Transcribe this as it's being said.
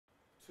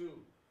2.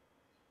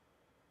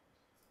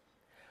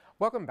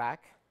 Welcome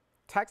back.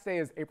 Tax day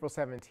is April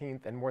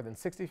 17th, and more than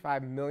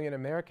 65 million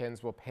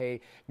Americans will pay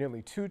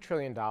nearly $2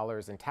 trillion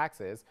in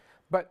taxes.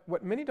 But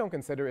what many don't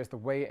consider is the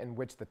way in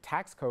which the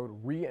tax code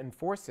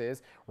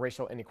reinforces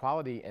racial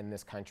inequality in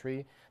this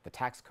country. The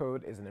tax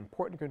code is an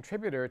important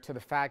contributor to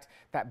the fact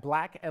that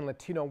Black and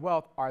Latino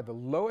wealth are the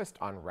lowest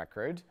on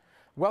record.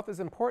 Wealth is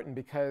important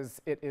because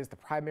it is the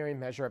primary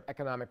measure of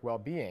economic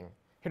well-being.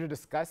 Here to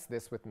discuss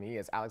this with me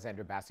is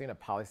Alexandra Bastien of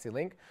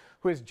PolicyLink,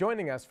 who is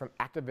joining us from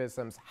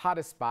activism's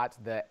hottest spot,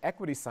 the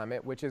Equity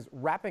Summit, which is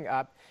wrapping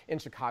up in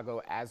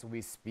Chicago as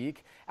we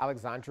speak.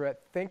 Alexandra,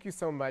 thank you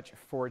so much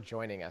for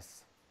joining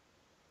us.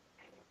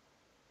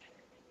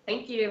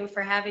 Thank you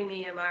for having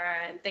me, Amara,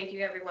 and thank you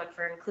everyone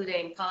for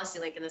including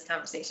PolicyLink in this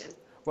conversation.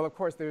 Well, of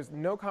course, there's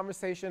no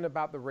conversation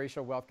about the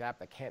racial wealth gap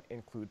that can't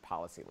include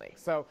PolicyLink.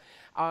 So,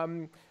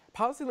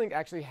 PolicyLink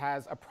actually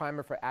has a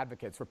primer for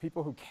advocates, for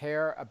people who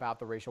care about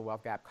the racial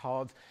wealth gap,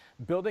 called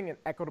Building an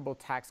Equitable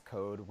Tax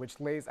Code, which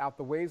lays out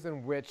the ways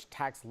in which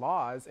tax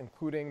laws,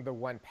 including the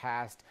one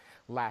passed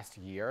last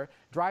year,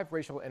 drive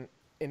racial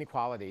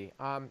inequality.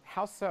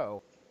 How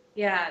so?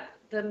 Yeah,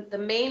 the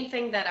main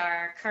thing that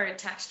our current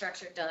tax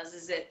structure does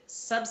is it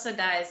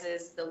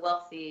subsidizes the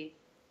wealthy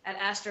at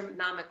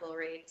astronomical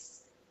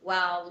rates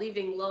while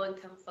leaving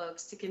low-income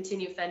folks to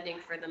continue fending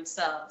for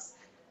themselves.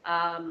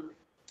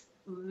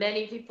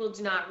 Many people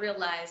do not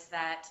realize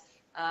that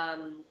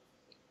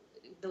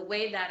the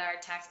way that our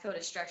tax code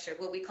is structured,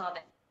 what we call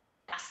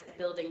the asset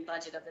building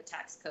budget of the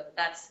tax code,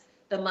 that's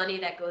the money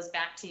that goes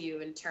back to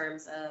you in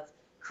terms of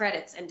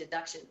credits and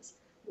deductions.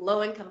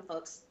 Low-income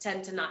folks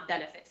tend to not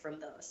benefit from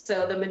those.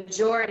 So the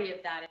majority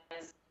of that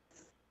is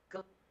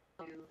going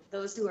to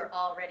those who are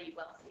already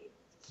wealthy.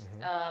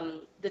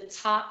 The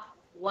top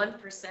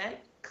 1%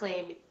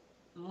 claim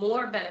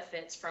more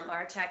benefits from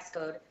our tax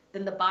code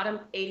than the bottom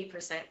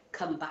 80%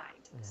 combined.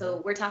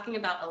 So we're talking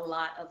about a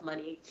lot of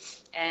money,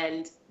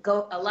 and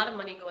a lot of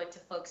money going to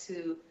folks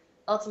who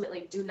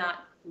ultimately do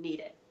not need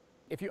it.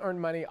 If you earn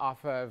money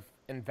off of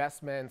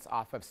investments,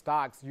 off of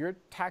stocks, you're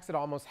taxed at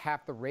almost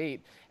half the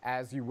rate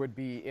as you would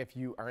be if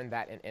you earned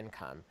that in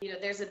income. You know,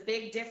 there's a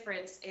big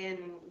difference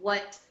in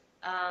what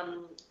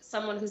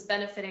someone who's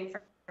benefiting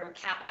from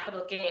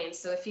capital gains.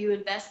 So if you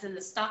invest in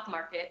the stock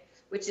market,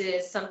 which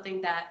is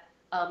something that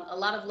a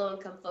lot of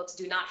low-income folks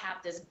do not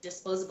have this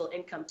disposable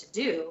income to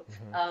do,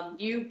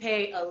 you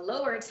pay a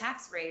lower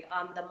tax rate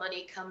on the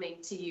money coming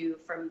to you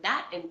from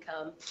that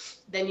income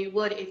than you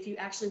would if you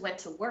actually went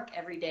to work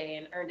every day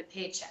and earned a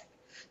paycheck.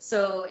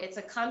 So it's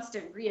a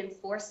constant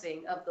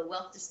reinforcing of the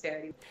wealth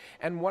disparity.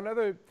 And one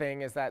other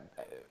thing is that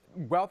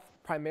wealth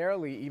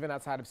primarily, even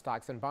outside of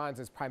stocks and bonds,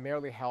 is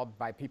primarily held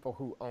by people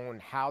who own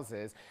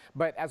houses.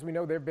 But as we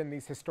know, there have been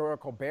these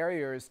historical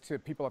barriers to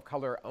people of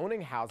color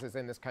owning houses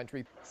in this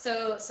country.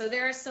 So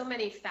there are so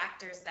many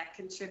factors that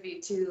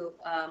contribute to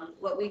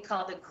what we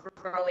call the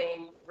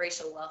growing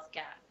racial wealth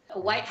gap. A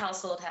white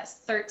household has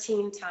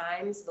 13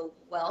 times the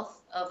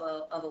wealth of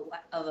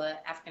an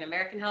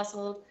African-American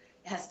household.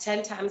 It has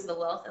 10 times the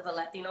wealth of a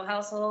Latino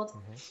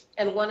household.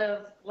 And one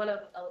of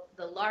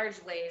the large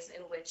ways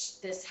in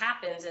which this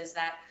happens is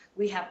that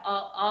we have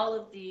all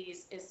of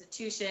these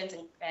institutions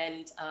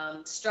and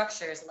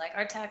structures like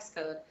our tax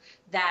code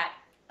that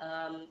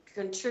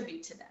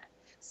contribute to that.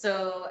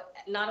 So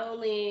not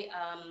only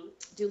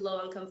do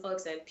low-income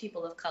folks and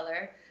people of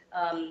color,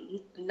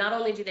 not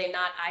only do they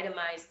not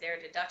itemize their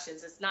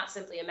deductions, it's not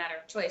simply a matter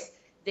of choice,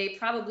 they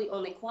probably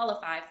only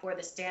qualify for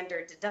the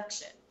standard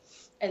deduction.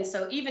 And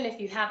so even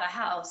if you have a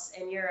house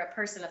and you're a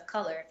person of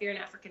color, if you're an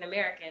African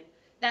American,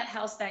 that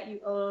house that you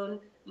own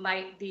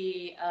might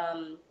be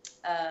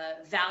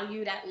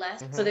valued at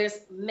less. So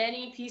there's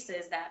many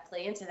pieces that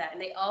play into that, and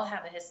they all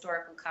have a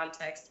historical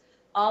context,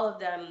 all of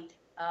them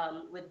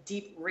with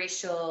deep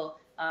racial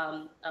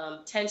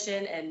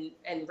tension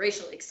and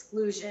racial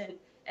exclusion.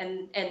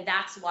 And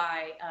that's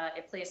why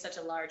it plays such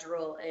a large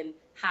role in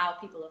how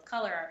people of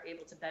color are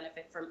able to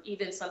benefit from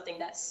even something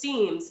that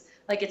seems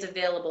like it's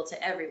available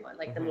to everyone,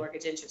 like the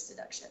mortgage interest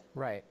deduction.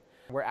 Right.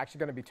 We're actually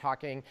going to be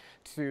talking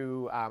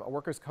to a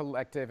workers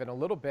collective in a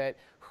little bit,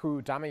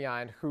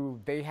 Damayan, who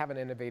they have an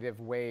innovative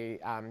way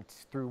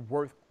through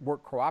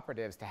work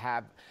cooperatives to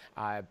have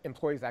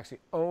employees actually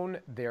own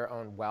their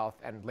own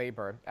wealth and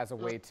labor as a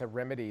way to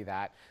remedy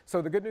that.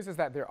 So the good news is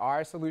that there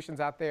are solutions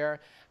out there.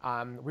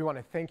 We want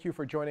to thank you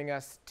for joining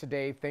us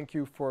today. Thank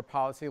you for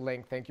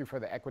PolicyLink. Thank you for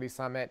the Equity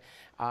Summit.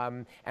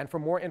 And for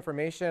more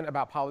information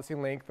about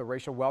PolicyLink, the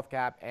racial wealth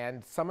gap,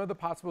 and some of the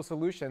possible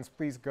solutions,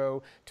 please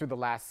go to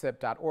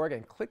thelastsip.org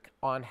and click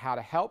on How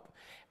to Help.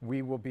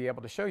 We will be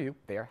able to show you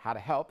there how to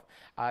help.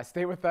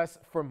 Stay with us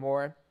for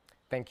more.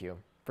 Thank you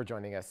for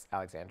joining us,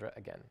 Alexandra,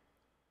 again.